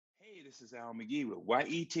This is Al McGee with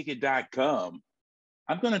YETicket.com.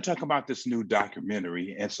 I'm going to talk about this new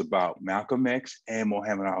documentary. It's about Malcolm X and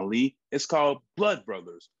Muhammad Ali. It's called Blood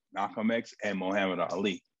Brothers, Malcolm X and Muhammad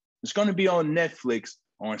Ali. It's going to be on Netflix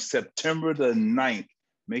on September the 9th.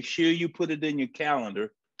 Make sure you put it in your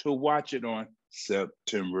calendar to watch it on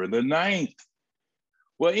September the 9th.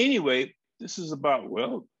 Well, anyway, this is about,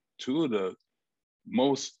 two of the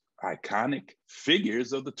most iconic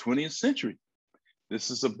figures of the 20th century.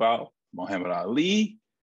 This is about Muhammad Ali,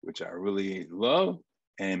 which I really love,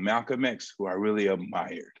 and Malcolm X, who I really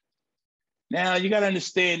admired. Now, you got to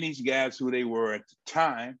understand these guys, who they were at the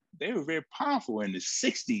time. They were very powerful in the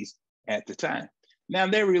 60s at the time. Now,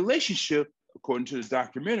 their relationship, according to the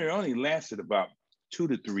documentary, only lasted about 2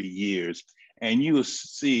 to 3 years. And you will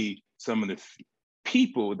see some of the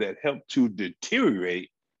people that helped to deteriorate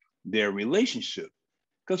their relationship.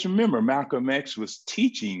 Because remember, Malcolm X was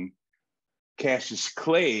teaching Cassius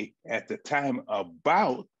Clay at the time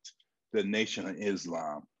about the Nation of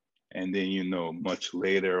Islam. And then, much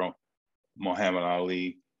later, Muhammad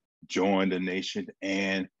Ali joined the nation,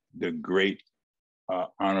 and the great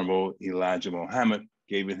Honorable Elijah Muhammad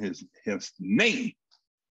gave it his name.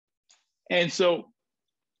 And so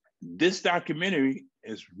this documentary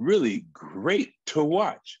is really great to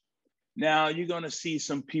watch. Now, you're going to see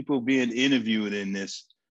some people being interviewed in this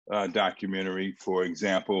documentary. For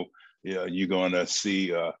example, you're going to see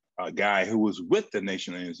a guy who was with the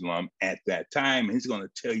Nation of Islam at that time. He's going to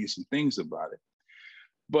tell you some things about it.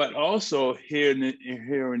 But also here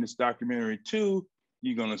in this documentary too,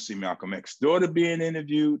 you're going to see Malcolm X's daughter being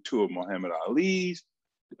interviewed, two of Muhammad Ali's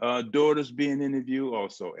daughters being interviewed,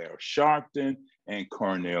 also Al Sharpton and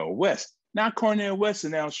Cornel West. Now, Cornel West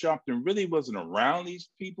and Al Sharpton really wasn't around these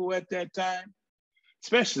people at that time,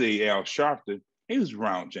 especially Al Sharpton. He was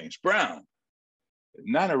around James Brown,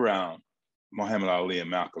 not around Muhammad Ali and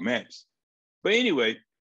Malcolm X. But anyway,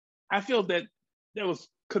 I feel that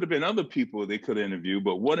could have been other people they could interview,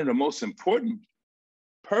 but one of the most important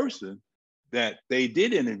person that they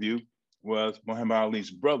did interview was Muhammad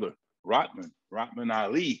Ali's brother, Rahman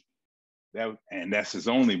Ali. And that's his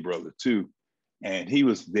only brother too. And he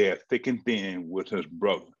was there thick and thin with his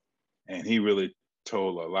brother. And he really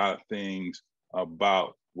told a lot of things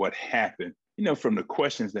about what happened, from the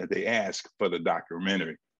questions that they asked for the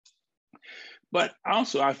documentary. But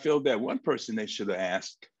also, I feel that one person they should have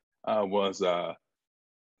asked was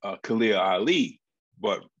Khalil Ali,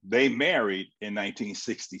 but they married in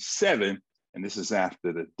 1967, and this is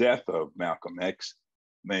after the death of Malcolm X.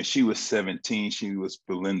 Man, she was 17. She was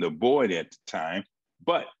Belinda Boyd at the time,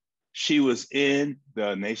 but she was in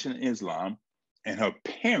the Nation of Islam, and her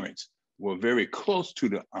parents were very close to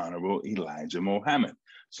the Honorable Elijah Muhammad.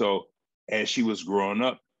 So as she was growing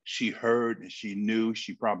up, she heard and she knew,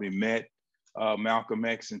 she probably met Malcolm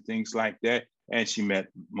X and things like that. And she met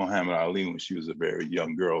Muhammad Ali when she was a very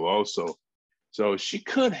young girl also. So she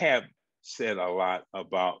could have said a lot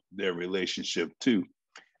about their relationship too.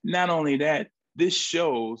 Not only that, this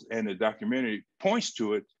shows, and the documentary points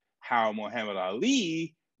to it, how Muhammad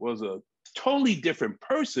Ali was a totally different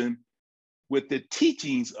person with the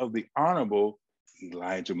teachings of the Honorable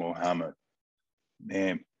Elijah Muhammad.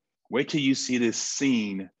 Man, wait till you see this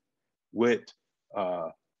scene with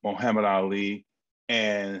Muhammad Ali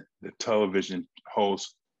and the television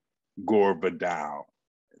host Gore Vidal.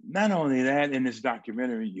 Not only that, in this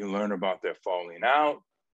documentary, you learn about their falling out,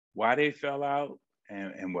 why they fell out,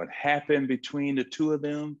 and what happened between the two of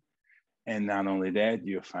them. And not only that,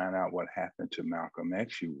 you'll find out what happened to Malcolm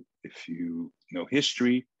X. If you know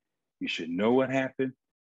history, you should know what happened.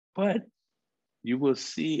 But you will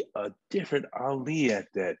see a different Ali at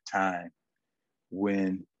that time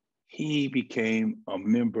when he became a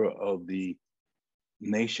member of the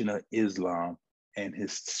Nation of Islam, and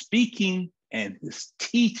his speaking and his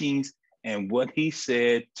teachings and what he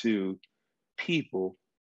said to people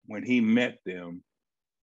when he met them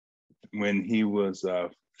when he was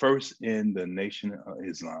first in the Nation of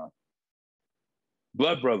Islam.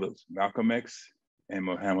 Blood Brothers, Malcolm X and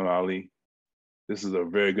Muhammad Ali. This is a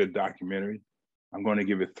very good documentary. I'm going to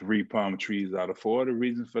give it 3 palm trees out of 4. The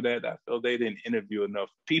reason for that, I feel they didn't interview enough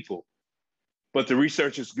people. But the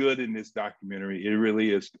research is good in this documentary. It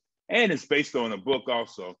really is. And it's based on a book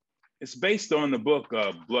also. It's based on the book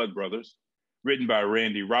Blood Brothers, written by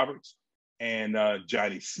Randy Roberts and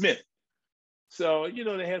Johnny Smith. So,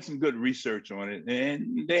 they have some good research on it,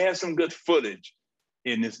 and they have some good footage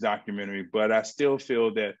in this documentary. But I still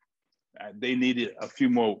feel that they needed a few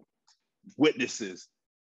more witnesses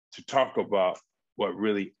to talk about what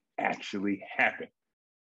really actually happened.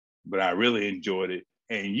 But I really enjoyed it,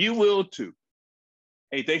 and you will too.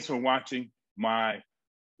 Hey, thanks for watching my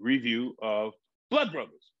review of Blood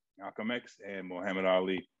Brothers, Malcolm X and Muhammad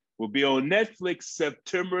Ali. Will be on Netflix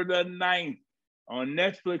September the 9th. On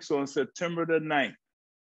Netflix on September the 9th.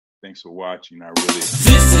 Thanks for watching. I really. This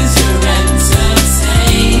is your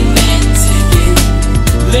entertainment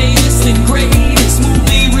ticket. Latest and greatest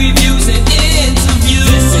movie review.